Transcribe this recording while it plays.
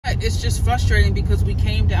it's just frustrating because we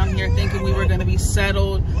came down here thinking we were going to be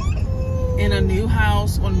settled in a new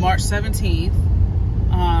house on March 17th.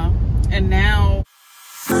 And now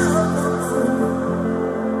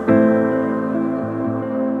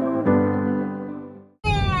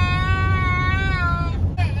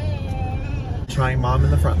trying mom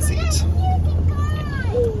in the front seat.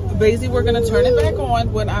 Basically, we're going to turn it back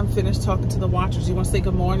on when I'm finished talking to the watchers. You want to say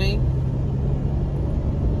good morning?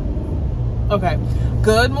 Okay.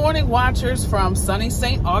 Good morning, watchers from sunny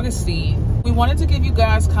St. Augustine. We wanted to give you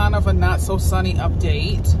guys kind of a not so sunny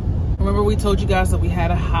update. Remember we told you guys that we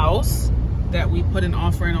had a house that we put an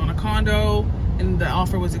offer in on a condo and the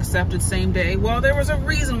offer was accepted same day. Well, there was a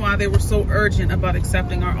reason why they were so urgent about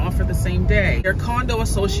accepting our offer the same day. Their condo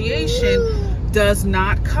association does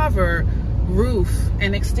not cover roof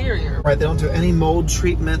and exterior. Right, they don't do any mold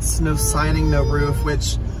treatments, no siding, no roof,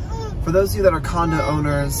 which for those of you that are condo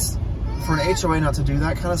owners, for an HOA not to do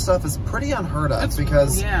that kind of stuff is pretty unheard of,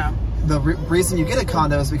 because the reason you get a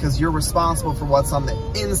condo is because you're responsible for what's on the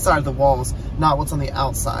inside of the walls, not what's on the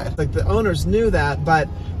outside. Like, the owners knew that, but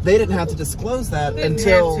they didn't have to disclose that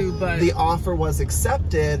until the offer was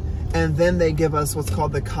accepted, and then they give us what's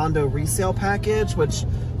called the condo resale package, which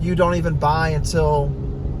you don't even buy until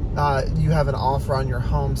you have an offer on your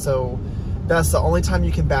home. So that's the only time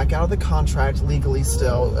you can back out of the contract legally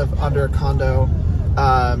still under a condo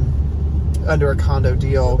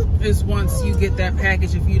deal, is once you get that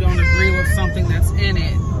package. If you don't agree with something that's in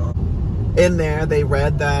it, in there they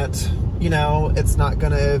read that, you know, it's not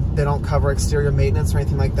gonna, they don't cover exterior maintenance or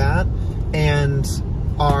anything like that. And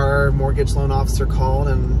our mortgage loan officer called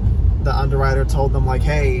and the underwriter told them, like,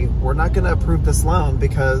 hey, we're not gonna approve this loan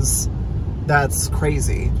because that's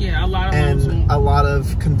crazy. Yeah, a lot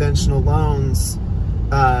of conventional loans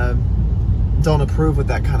don't approve with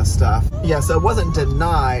that kind of stuff. Yeah, so it wasn't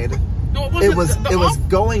denied. No, it was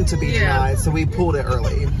going to be denied, so we pulled it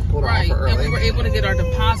early. Pulled our offer early. And we were able to get our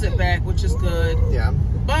deposit back, which is good. Yeah.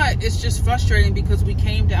 But it's just frustrating because we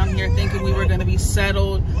came down here thinking we were going to be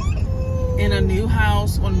settled in a new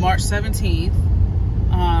house on March 17th.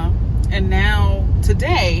 And now,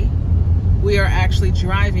 today, we are actually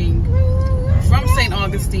driving from St.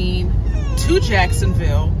 Augustine to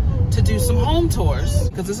Jacksonville to do some home tours.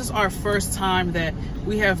 Because this is our first time that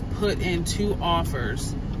we have put in 2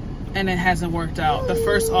 offers and it hasn't worked out. The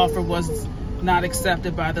first offer was not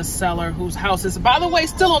accepted by the seller, whose house is, by the way,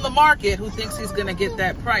 still on the market, who thinks he's gonna get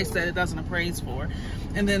that price that it doesn't appraise for.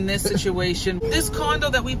 And then this situation, this condo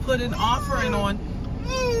that we put an offer in on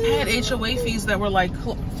had HOA fees that were like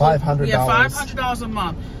 $500. Yeah, $500 a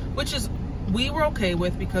month, which is, we were okay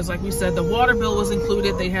with, because like we said, the water bill was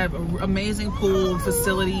included. They have amazing pool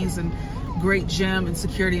facilities and great gym and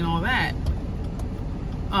security and all that.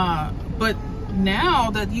 But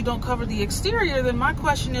now that you don't cover the exterior, then my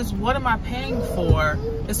question is, what am I paying for?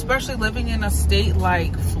 Especially living in a state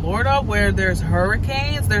like Florida where there's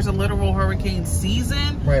hurricanes, there's a literal hurricane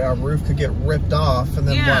season. Right, our roof could get ripped off, and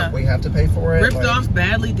then what, we have to pay for it? Ripped off,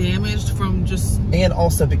 badly damaged from just... And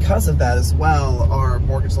also because of that as well, our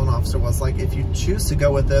mortgage loan officer was like, if you choose to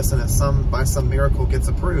go with this and it by some miracle gets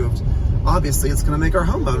approved, obviously it's going to make our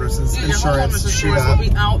homeowners insurance shoot up. Will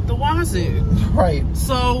be out the wazoo. Right.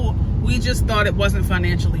 So we just thought it wasn't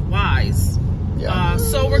financially wise. Yeah.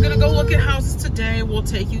 So we're gonna go look at houses today. We'll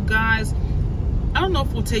take you guys, I don't know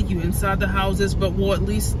if we'll take you inside the houses, but we'll at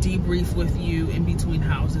least debrief with you in between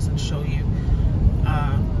houses and show you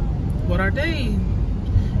what our day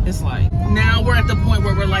is like. Now we're at the point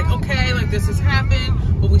where we're like, okay, like this has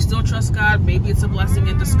happened, but we still trust God. Maybe it's a blessing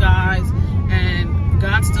in disguise, and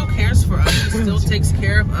God still cares for us. He still takes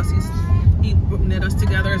care of us. He knit us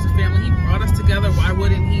together as a family. He brought us together. Why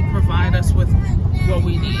wouldn't he provide us with what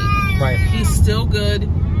we need? Right. He's still good,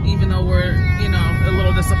 even though we're, you know, a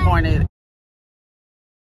little disappointed.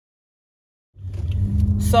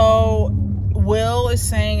 So Will is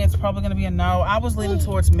saying it's probably going to be a no. I was leaning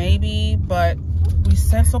towards maybe, but we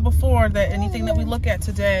said so before that anything that we look at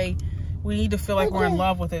today, we need to feel like we're in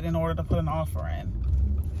love with it in order to put an offer in.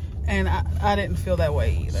 And I didn't feel that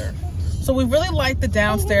way either. So we really liked the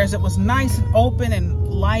downstairs. It was nice and open and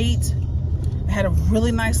light. It had a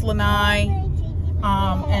really nice lanai.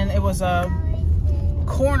 And it was a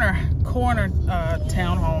corner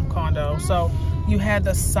townhome condo. So you had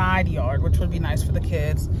the side yard, which would be nice for the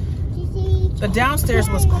kids. The downstairs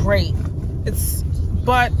was great.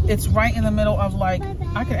 But it's right in the middle of, like,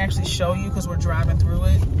 I can actually show you because we're driving through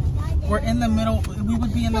it. We're in the middle, we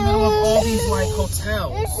would be in the middle of all these like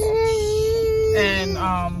hotels. And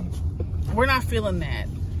we're not feeling that.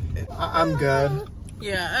 I'm good.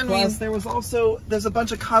 Yeah, I Plus, mean, there's a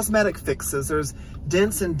bunch of cosmetic fixes. There's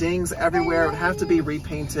dents and dings everywhere. It would have to be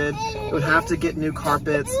repainted. It would have to get new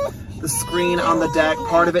carpets. The screen on the deck,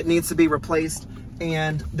 part of it needs to be replaced.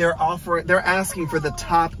 And they're asking for the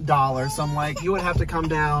top dollar. So I'm like, you would have to come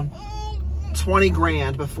down 20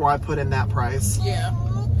 grand before I put in that price. Yeah.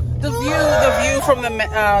 The view from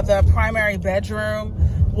the primary bedroom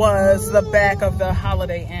was the back of the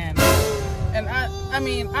Holiday Inn. And I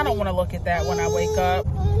mean, I don't want to look at that when I wake up.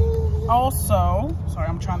 Also, sorry,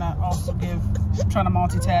 I'm trying to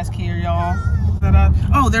multitask here, y'all.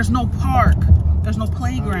 Oh, there's no park. There's no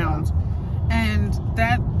playground. And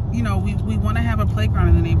that, you know, we want to have a playground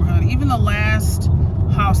in the neighborhood. Even the last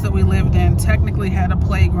house that we lived in technically had a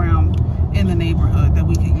playground in the neighborhood that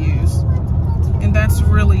we could use. And that's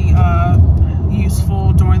really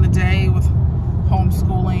useful during the day with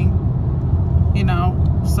homeschooling, you know,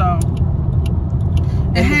 so.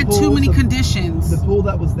 It had too many conditions. The pool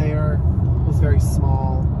that was there was very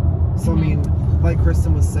small. So, I mean, like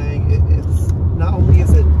Kristyn was saying, it's not only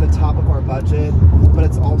is it the top of our budget, but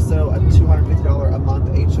it's also a $250 a month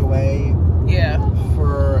HOA. Yeah.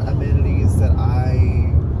 For amenities that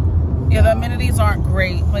Yeah, the amenities aren't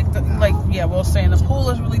great. Yeah, we'll say the pool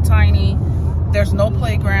is really tiny. There's no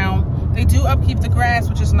playground. They do upkeep the grass,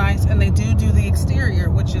 which is nice, and they do the exterior,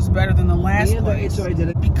 which is better than the last place. The HOA did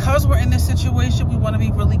it. Because we're in this situation, we want to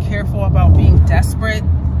be really careful about being desperate.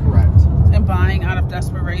 Correct. And buying out of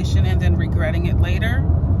desperation and then regretting it later.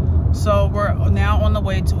 So we're now on the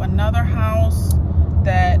way to another house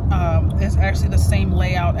that is actually the same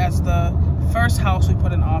layout as the first house we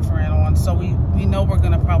put an offer in on. So we know we're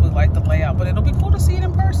going to probably like the layout, but it'll be cool to see it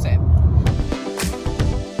in person.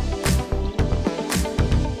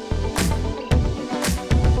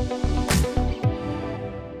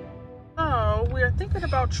 Thinking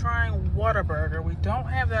about trying Wmbw. We don't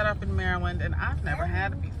have that up in Maryland, and I've never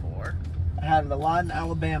had it before. I had it a lot in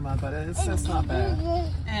Alabama, but it's not bad.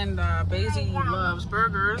 And Basie loves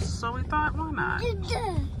burgers, so we thought, why not?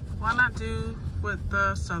 Why not do what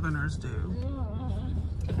the Southerners do?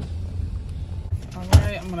 All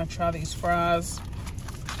right, I'm gonna try these fries.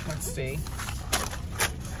 Let's see.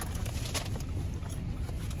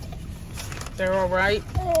 They're all right.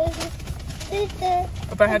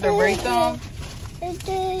 If I had to rate them,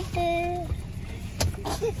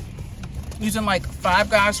 using like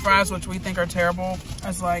Five Guys fries, which we think are terrible,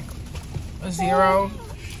 as like a 0,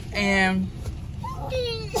 and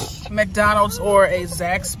McDonald's or a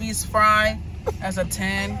Zaxby's fry as a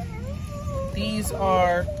 10. These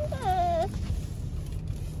are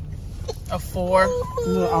a 4.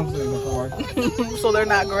 No, I was doing a 4. So they're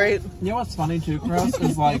not great. You know what's funny too, Chris,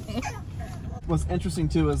 is like, what's interesting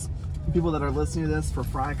too is people that are listening to this for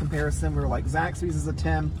fry comparison, we were like, Zaxby's is a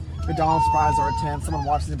 10, McDonald's fries are a 10. Someone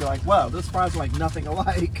watches it and be like, whoa, those fries are like nothing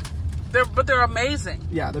alike. But they're amazing.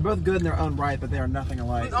 Yeah, they're both good in their own right, but they are nothing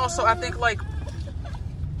alike. And also, I think like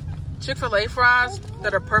Chick-fil-A fries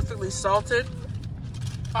that are perfectly salted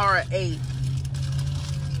are an 8.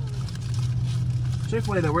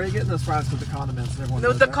 Chick-fil-A though, where are you getting those fries with the condiments?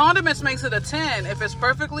 The condiments makes it a 10. If it's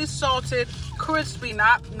perfectly salted, crispy,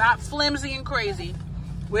 not flimsy and crazy.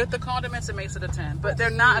 With the condiments, it makes it a 10. But they're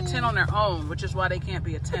not a 10 on their own, which is why they can't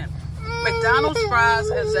be a 10. McDonald's fries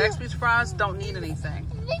and Zaxby's fries don't need anything.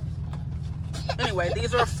 Anyway,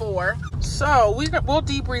 these are 4. So we'll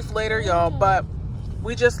debrief later, y'all. But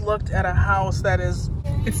we just looked at a house that it's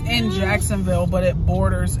in Jacksonville, but it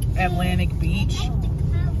borders Atlantic Beach.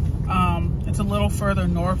 It's a little further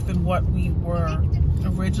north than what we were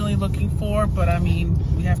originally looking for. But I mean,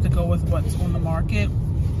 we have to go with what's on the market.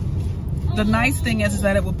 The nice thing is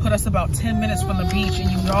that it would put us about 10 minutes from the beach, and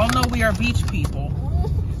you all know we are beach people.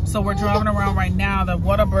 So we're driving around right now. The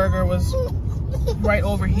Wmbw was right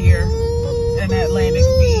over here in Atlantic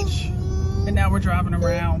Beach, and now we're driving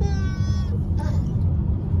around.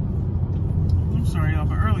 I'm sorry, y'all,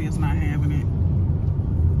 but early is not having it.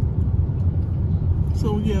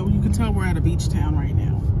 So yeah, you can tell we're at a beach town right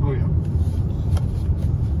now. Oh yeah.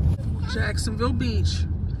 Jacksonville Beach.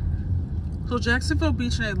 So Jacksonville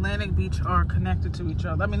Beach and Atlantic Beach are connected to each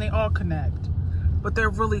other. I mean, they all connect, but they're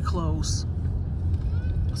really close.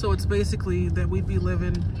 So it's basically that we'd be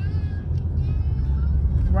living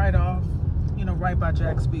right off, you know, right by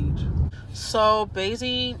Jack's Beach. So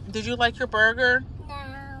Basie, did you like your burger?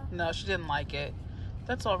 No. No, she didn't like it.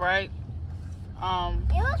 That's all right.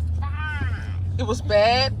 It was bad. It was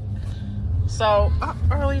bad? So,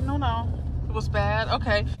 early, no. It was bad?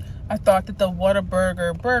 Okay. I thought that the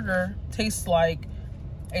Wmbw burger tastes like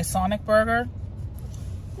a Sonic burger.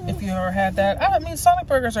 If you ever had that. I mean, Sonic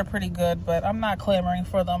burgers are pretty good, but I'm not clamoring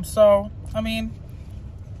for them. So, I mean,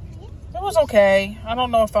 It was okay. I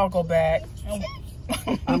don't know if I'll go back.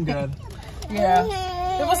 I'm good. Yeah.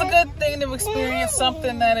 It was a good thing to experience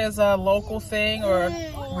something that is a local thing or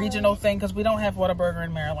a regional thing, because we don't have Whataburger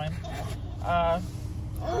in Maryland.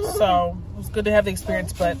 So it was good to have the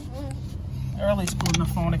experience, but Early's pulling the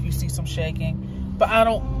phone if you see some shaking. But I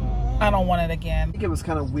don't want it again. I think it was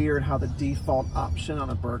kind of weird how the default option on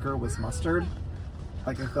a burger was mustard.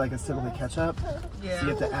 Like, I feel like it's typically ketchup. Yeah. So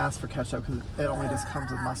you have to ask for ketchup because it only just comes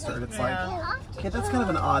with mustard. It's like, okay, that's kind of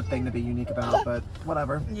an odd thing to be unique about, but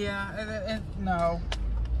whatever. Yeah, no.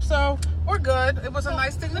 So, we're good. It was a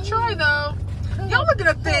nice thing to try, though. Y'all are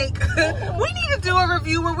gonna think we need to do a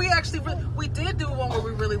review where we actually, we did do one where we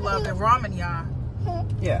really loved it. Ramen, y'all.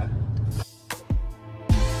 Yeah.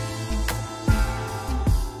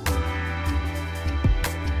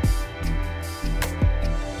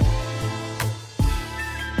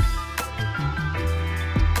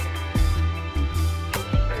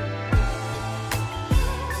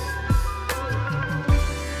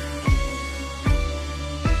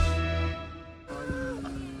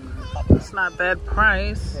 It's not a bad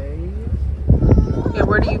price. Hey. Yeah,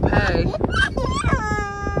 where do you pay?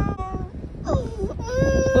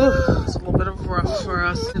 Ooh, it's a little bit of rough for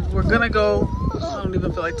us. We're gonna go. I don't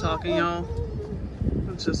even feel like talking, y'all.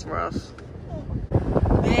 It's just rough.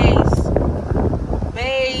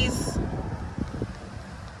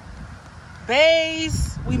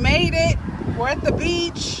 Bays, we made it. We're at the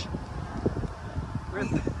beach. We're at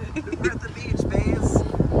the beach, bays.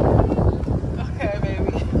 Okay, baby.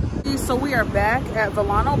 So we are back at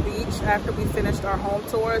Wmbw Beach after we finished our home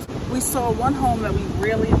tours. We saw one home that we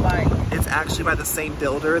really liked. It's actually by the same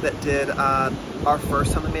builder that did our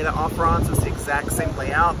first home we made an offer on, so it's the exact same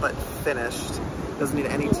layout, but finished. Doesn't need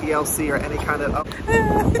any TLC or any kind of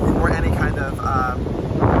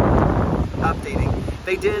updating.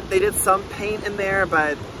 They did some paint in there,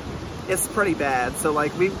 but it's pretty bad. So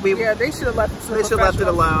like yeah, they should have left it. They should have left it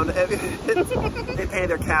alone. They painted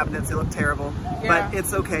their cabinets. They look terrible, yeah. But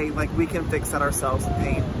it's okay. Like, we can fix that ourselves and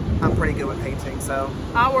paint. I'm pretty good with painting, so.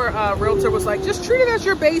 Our realtor was like, just treat it as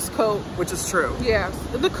your base coat. Which is true. Yeah,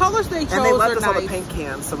 the colors they chose are nice. And they left us all the paint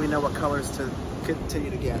cans, so we know what colors to continue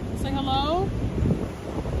to get. Say hello.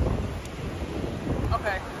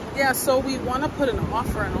 Okay. Yeah, so we want to put an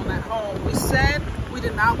offer in on that home. We said we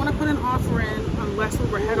did not want to put an offer in unless we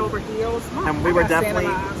were head over heels. And we were definitely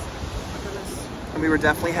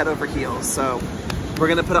head over heels. So we're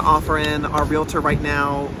gonna put an offer in. Our realtor right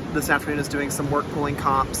now this afternoon is doing some work pulling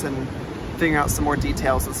comps and figuring out some more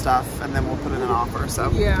details and stuff, and then we'll put in an offer.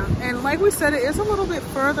 So yeah, and like we said, it is a little bit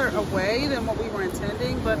further away than what we were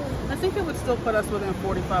intending, but I think it would still put us within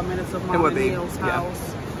 45 minutes of Mom and Neil's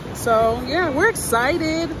house. So yeah, we're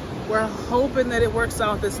excited. We're hoping that it works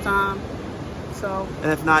out this time. So,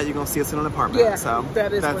 and if not, you're gonna see us in an apartment. Yeah, so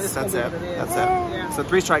that's it. What it is. That's it. Yeah. So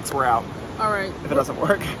 3 strikes, we're out. All right. If it doesn't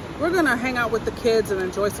work, we're gonna hang out with the kids and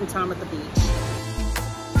enjoy some time at the beach.